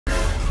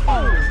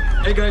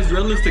Hey guys,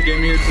 Realistic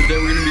Game here. Today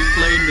we're gonna be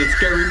playing the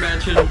Scary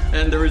Mansion,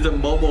 and there is a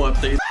Momo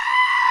update.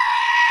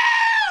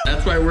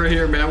 That's why we're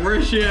here, man. Where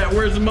is she at?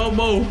 Where's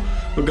Momo?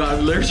 Oh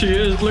god, there she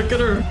is. Look at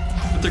her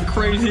with the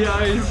crazy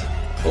eyes.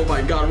 Oh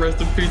my god,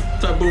 rest in peace,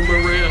 Taboo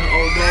Maria.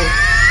 Oh no.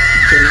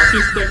 Okay, now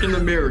she's stuck in the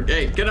mirror.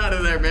 Hey, get out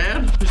of there,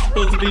 man. You're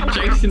supposed to be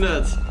chasing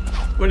us.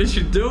 What is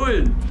she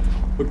doing?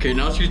 Okay,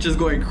 now she's just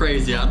going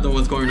crazy. I don't know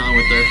what's going on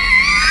with her.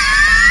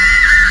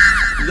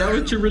 Is that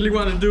what you really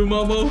want to do,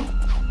 Momo?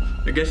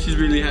 I guess she's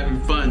really having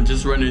fun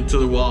just running into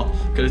the wall.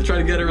 Okay, let's try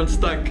to get her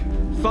unstuck.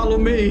 Follow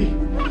me.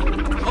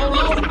 Oh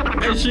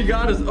no! And she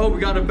got us. Oh,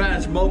 we got a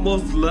badge.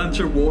 Momo's lunch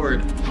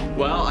award.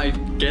 Well, I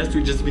guess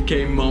we just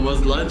became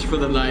Momo's lunch for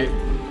the night.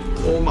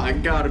 Oh my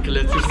god. Okay,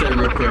 let's just say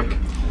real quick.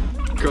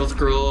 Ghost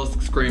Girl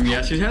Scream.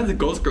 Yeah, she has a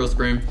Ghost Girl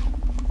Scream.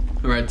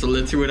 Alright, so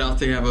let's see what else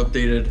they have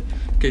updated.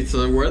 Okay,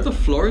 so where are the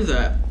floors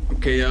at?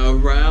 Okay,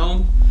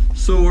 realm,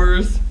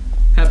 sewers,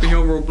 Happy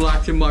Home,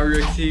 Roblox, and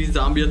Mario XC,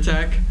 Zombie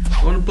Attack.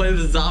 I want to play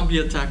the Zombie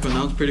Attack one.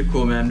 That was pretty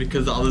cool, man,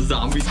 because all the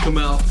zombies come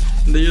out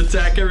and they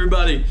attack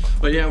everybody.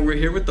 But yeah, we're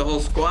here with the whole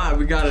squad.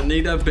 We got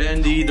Anita,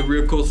 Bandy, the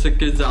Real Cool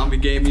Sickest, Zombie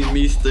Gaming,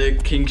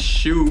 Mystic, King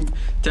Shoot,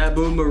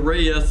 Taboo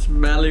Maria,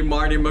 Smelly,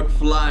 Marty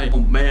McFly. Oh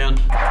man.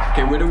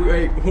 Okay,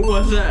 wait, who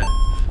was that?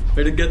 I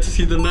didn't get to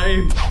see the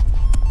name.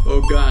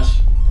 Oh gosh.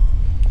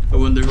 I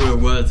wonder who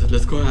it was.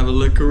 Let's go have a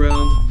look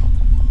around.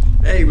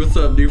 Hey, what's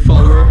up, new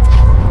follower?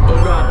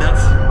 Oh god,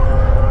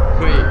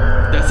 wait,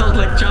 that sounds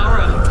like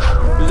Chara.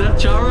 Is that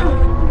Chara?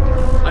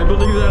 I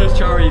believe that is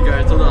Chara, you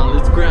guys. Hold on,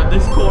 let's grab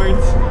these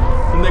coins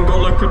and then go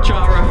look for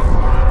Chara.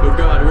 Oh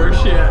god, where's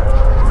she at?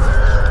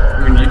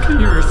 I mean, you can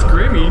hear her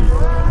screaming.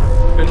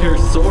 You can hear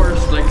her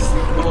source, like,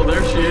 oh,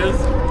 there she is.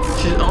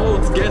 Oh,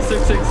 it's Get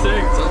 666.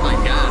 Oh my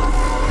god.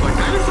 Oh, it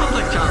kind of sounds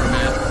like Chara,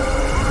 man.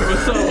 Hey,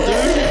 what's up,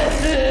 dude?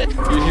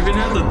 You even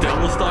have the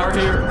Devil Star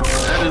here?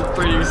 That is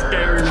pretty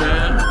scary,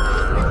 man.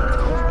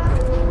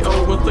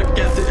 Oh, what's the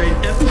Captain? Hey,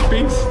 Captain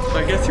Spinks?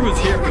 I guess he was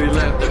here, but he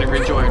left and he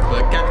rejoined.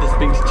 But Captain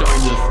Spinks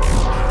joined us.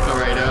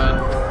 Alright,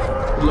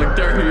 look,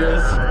 there he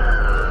is.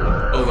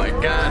 Oh my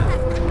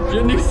god.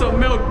 You need some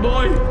milk,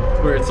 boy.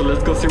 Alright, so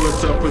let's go see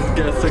what's up with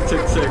Get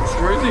 666.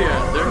 Where is he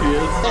at? There he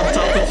is. On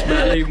top of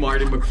Smelly,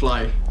 Marty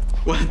McFly.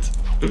 What?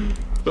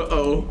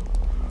 Uh-oh.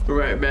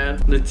 Alright,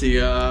 man. Let's see,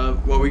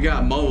 well, we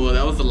got Momo.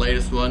 That was the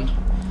latest one.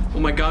 Oh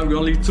my god, we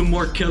only need 2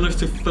 more killers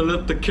to fill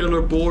up the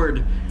killer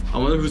board. I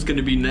wonder who's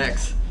gonna be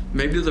next.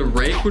 Maybe the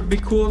Rake would be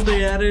cool if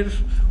they added.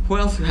 Who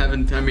else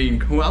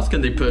who else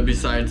can they put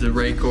besides the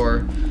Rake?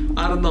 Or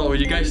I don't know.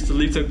 You guys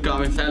leave some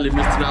comments. Sadly,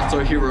 Mr. Not So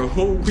Hero,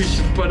 who we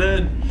should put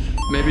in.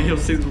 Maybe he'll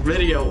see the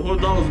video. Who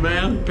knows,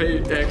 man?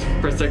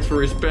 Press X for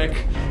respect.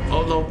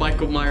 Oh no,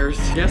 Michael Myers.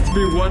 He has to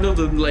be one of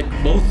the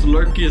most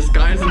lurkiest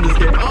guys in this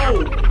game.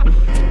 Oh,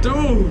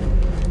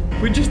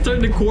 dude, we just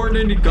turned the corner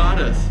and he got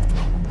us.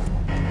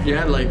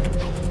 Yeah,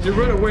 you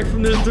run away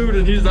from this dude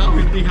and he's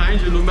always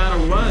behind you no matter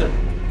what.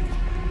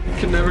 You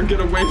can never get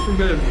away from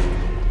him.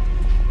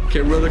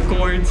 Okay, where are the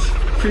coins?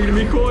 Feed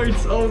me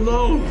coins. Oh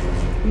no.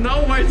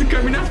 No, why is he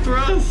coming after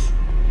us?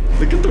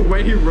 Look at the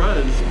way he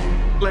runs.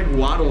 Like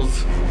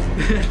waddles.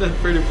 That's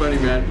pretty funny,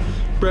 man.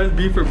 Press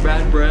B for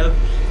bad breath.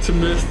 To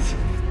mist.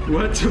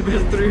 What? To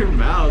mist through your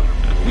mouth.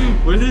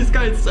 What is this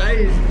guy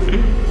saying?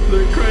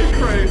 Look,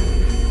 cray.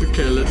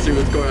 Okay, let's see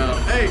what's going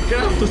on. Hey,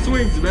 get off the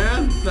swings,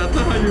 man. That's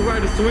not how you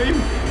ride a swing.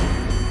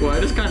 Well,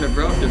 it is kind of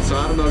broken, so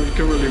I don't know if you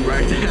can really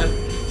ride that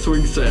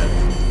swing set.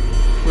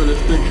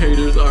 Realistic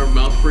haters are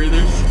mouth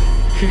breathers.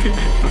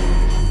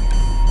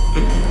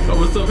 Oh,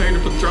 what's up, Hater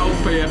Patrol?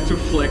 Pay F to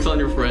flex on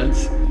your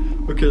friends.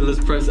 Okay, let's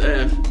press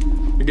F.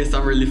 I guess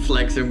I'm really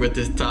flexing with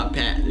this top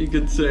hat, you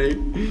could say.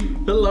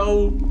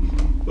 Hello.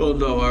 Oh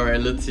no, alright,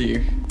 let's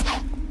see.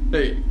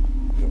 Hey,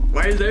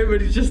 why is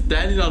everybody just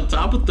standing on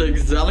top of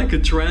things? Is that like a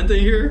trend in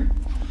here?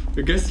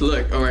 I guess,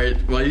 look, alright.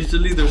 Well,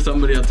 usually there's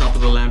somebody on top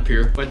of the lamp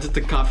here. Why did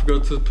the cop go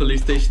to the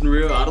police station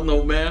real? I don't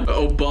know, man.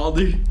 Oh,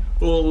 Baldy.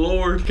 Oh,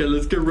 Lord. Okay,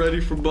 let's get ready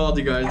for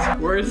Baldy, guys.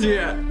 Where is he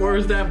at? Where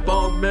is that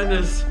bald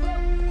menace?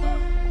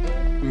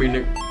 I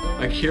mean,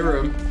 I hear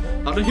him.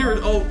 I don't hear it.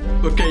 Oh,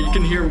 okay, you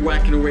can hear him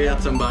whacking away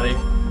at somebody.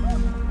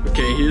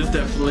 Okay, he is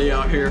definitely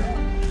out here.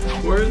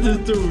 Where is this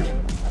dude?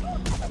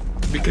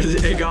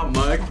 Because he got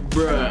mugged?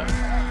 Bruh.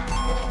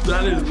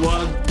 That is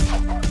one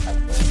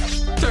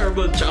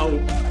terrible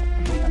joke.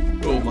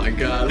 Oh my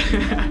god.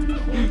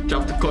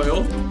 Drop the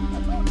coil.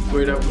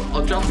 Wait up.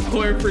 I'll drop the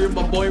coil for you,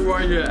 my boy. Where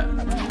are you at?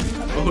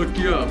 I'll hook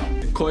you up.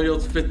 The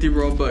coil's 50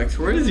 Robux.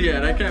 Where is he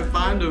at? I can't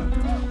find him.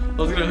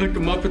 I was gonna hook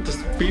him up with the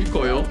speed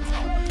coil.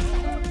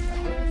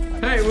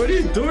 Hey, what are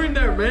you doing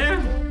there,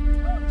 man?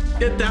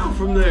 Get down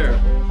from there.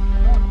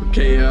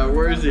 Okay,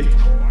 where is he?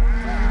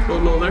 Oh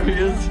no, there he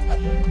is.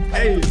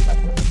 Hey.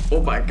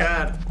 Oh my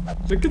god.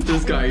 Look at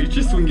this guy. He's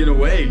just swinging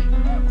away.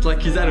 It's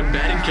like he's at a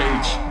batting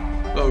cage.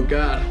 Oh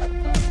god.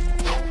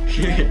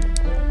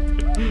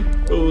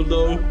 Oh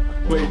no.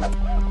 Wait.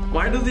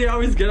 Why does he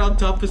always get on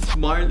top of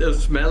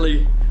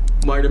Smelly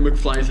Marty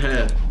McFly's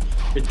head?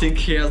 I think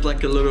he has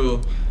like a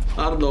little...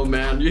 I don't know,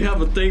 man. You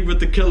have a thing with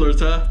the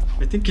killers, huh?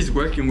 I think he's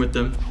working with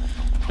them.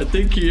 I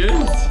think he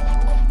is.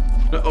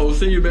 Uh-oh,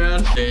 see you,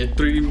 man. Okay,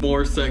 3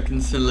 more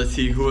seconds and let's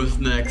see who is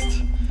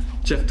next.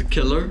 Jeff the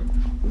Killer.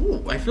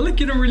 Ooh, I feel like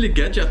you don't really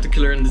get Jeff the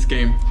Killer in this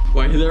game.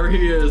 Why, there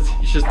he is.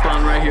 He should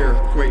spawn right here.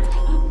 Wait,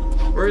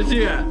 where is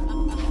he at?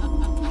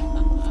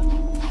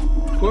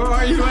 Where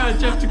are you at,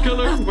 Jeff the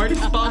Killer? Why'd he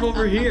spawn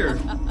over here?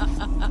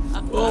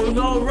 Oh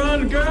no,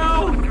 run,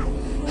 girl!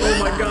 Oh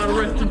my god,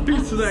 rest in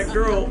peace to that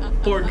girl.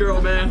 Poor girl,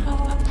 man.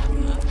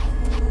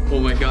 Oh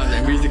my god,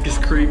 that music is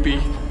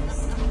creepy.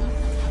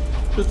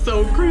 It's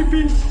so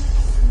creepy.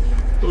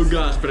 Oh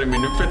gosh, but I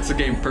mean, it fits the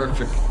game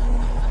perfect.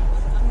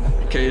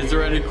 Okay, is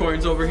there any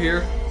coins over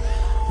here?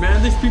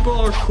 Man, these people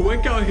are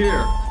quick out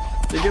here.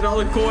 They get all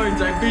the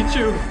coins. I beat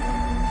you.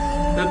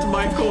 That's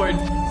my coin.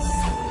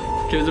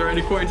 Okay, is there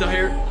any coins out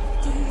here?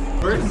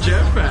 Where's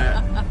Jeff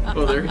at?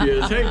 Oh, there he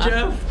is. Hey,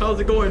 Jeff. How's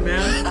it going,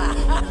 man?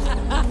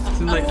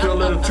 Seems like you're a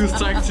little too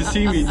psyched to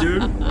see me,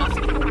 dude.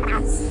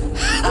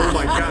 Oh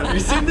my god. You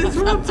see, this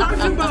is what I'm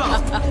talking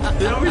about.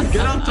 They always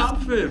get on top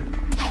of him.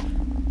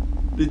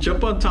 They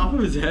jump on top of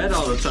his head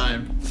all the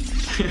time.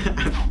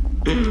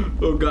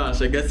 Oh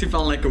gosh, I guess he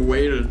found like a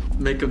way to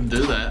make him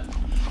do that.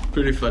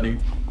 Pretty funny.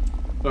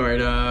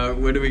 Alright,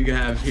 what do we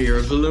have here?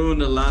 A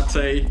balloon, a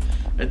latte.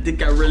 I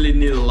think I really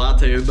need a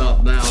latte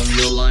about now in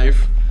real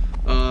life.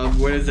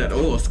 What is that?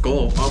 Oh, a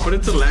skull. Oh, but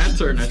it's a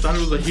lantern. I thought it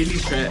was a heating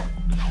pet.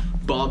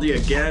 Baldy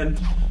again.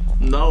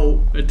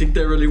 No, I think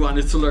they really want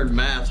us to learn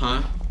math,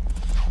 huh?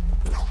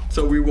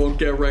 So we won't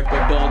get wrecked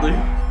by Baldy.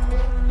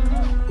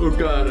 Oh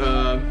god,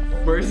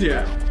 where is he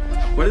at?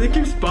 Why do they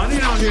keep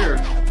spawning out here?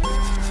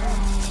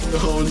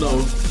 Oh no.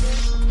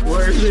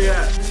 Where is he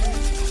at?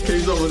 Okay,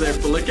 he's over there,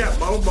 but look at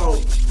Momo.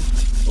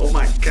 Oh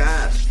my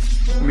god.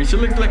 I mean, she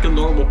looks like a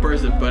normal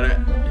person,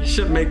 but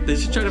they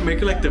should try to make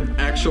her like the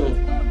actual,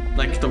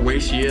 like the way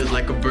she is,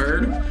 like a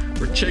bird,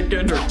 or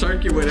chicken, or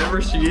turkey,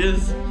 whatever she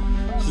is.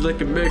 She's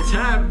like a mix.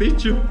 Ha, I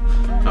beat you.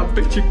 I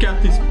bet you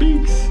Kathy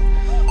speaks.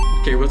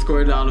 Okay, what's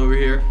going on over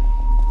here?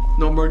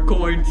 No more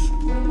coins.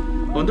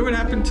 I wonder what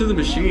happened to the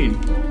machine.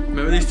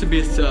 Remember there used to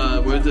be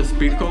a, what is this,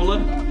 speed cola?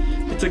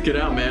 They took it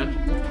out, man.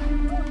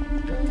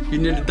 You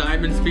need a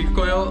diamond speed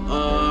coil?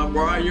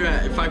 Where are you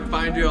at? If I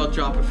find you, I'll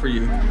drop it for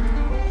you.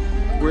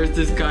 Where's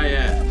this guy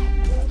at?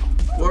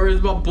 Where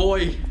is my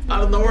boy? I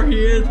don't know where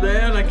he is,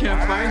 man. I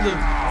can't find him.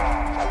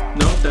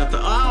 Nope, that's the,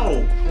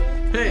 ow!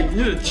 Hey,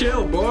 you need to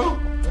chill, bro.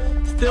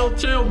 Still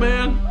chill,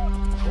 man.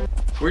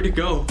 Where'd he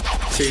go?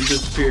 Okay, he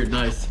disappeared,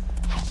 nice.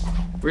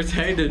 Where's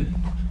Hayden?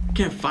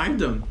 Can't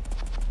find him.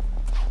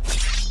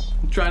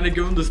 I'm trying to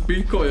give him the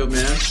speed coil,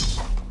 man.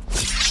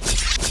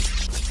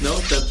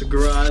 Nope, that's a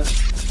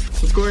garage.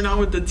 What's going on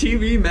with the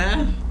TV,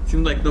 man?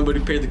 Seems like nobody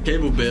paid the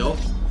cable bill.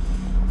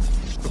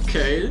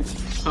 Okay,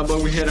 how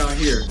about we head out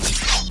here?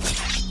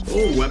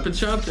 Oh, weapon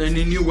shop?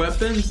 Any new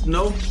weapons?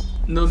 Nope,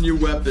 no new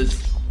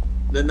weapons.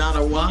 They're not,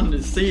 I want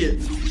to see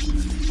it.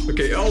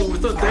 Okay, oh,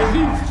 what's up,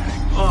 Davey?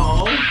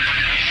 Oh.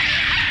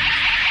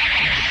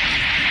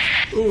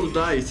 Oh,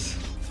 nice.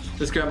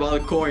 Let's grab all the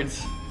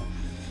coins.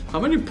 How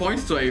many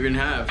points do I even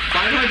have?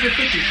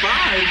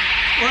 555?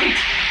 What?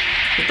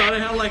 I thought I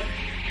had like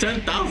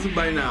 10,000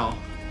 by now.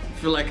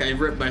 I feel like I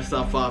ripped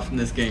myself off in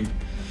this game.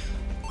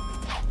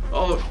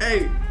 Oh,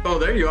 hey. Oh,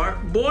 there you are.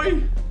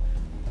 Boy.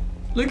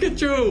 Look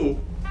at you.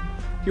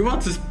 He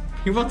wants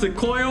a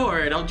coil?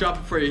 Alright, I'll drop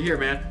it for you. Here,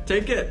 man.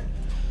 Take it.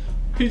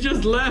 He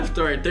just left.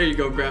 Alright, there you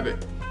go. Grab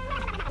it.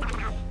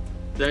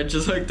 That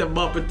just hooked him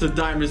up with the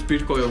diamond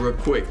speed coil real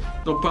quick.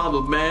 No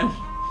problem, man.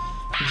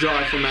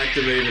 Jar from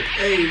activated.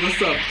 Hey,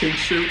 what's up, King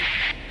Shoot?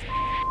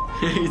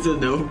 He's a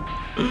noob.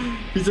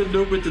 He's a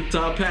noob with the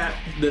top hat.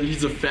 Then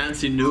he's a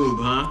fancy noob,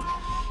 huh?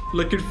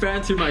 Looking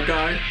fancy, my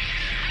guy.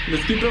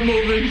 Let's keep it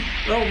moving.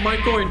 Oh, my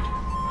coin.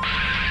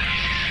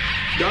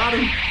 Got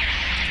him.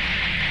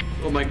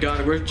 Oh my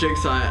god, where's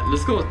Jigsaw at?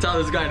 Let's go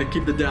tell this guy to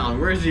keep it down.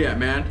 Where is he at,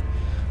 man?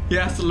 He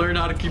has to learn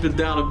how to keep it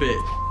down a bit.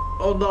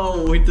 Oh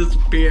no, he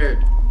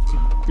disappeared.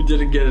 We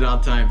didn't get it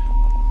on time.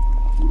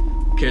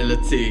 Okay,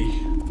 let's see.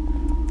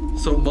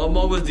 So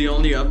Momo was the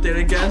only update,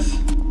 I guess?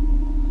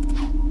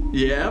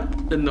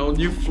 Yep, and no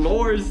new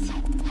floors.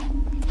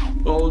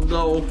 Oh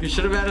no, you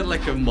should have added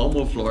like a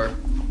Momo floor.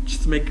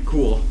 Just to make it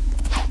cool.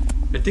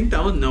 I think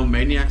that was no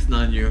Maniac's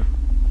not new.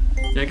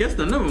 Yeah, I guess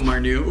none of them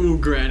are new. Ooh,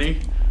 Granny.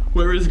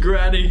 Where is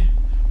Granny?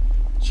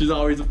 She's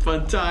always a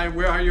fun time.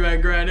 Where are you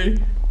at, Granny?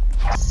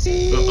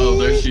 Uh-oh,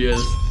 there she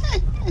is.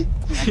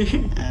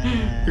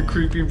 Her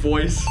creepy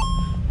voice.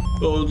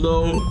 Oh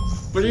no.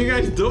 What are you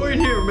guys doing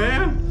here,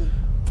 man?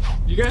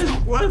 You guys,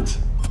 what?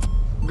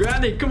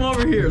 Granny, come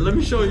over here. Let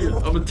me show you.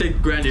 I'm gonna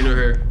take Granny to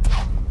her.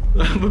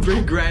 I'm gonna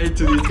bring Granny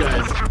to these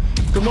guys.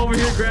 Come over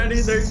here, Granny.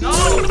 There.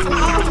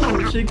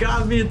 Oh, she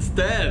got me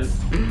instead.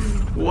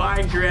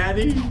 Why,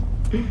 Granny?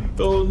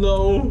 Oh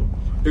no.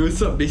 Hey,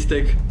 what's up,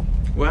 B-Stick?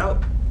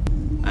 Well,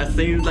 I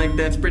seems like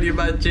that's pretty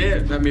much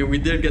it. I mean, we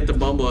did get the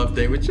Momo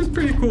update, which is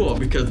pretty cool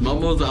because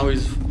Momo's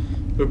always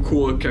a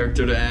cool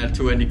character to add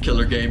to any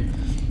killer game.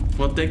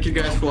 Well, thank you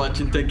guys for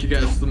watching. Thank you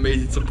guys for the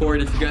amazing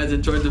support. If you guys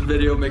enjoyed the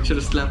video, make sure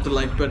to slap the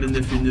like button.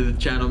 If you're new to the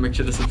channel, make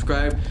sure to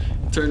subscribe,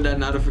 turn that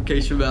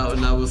notification bell,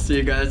 and I will see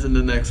you guys in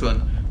the next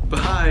one.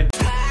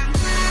 Bye.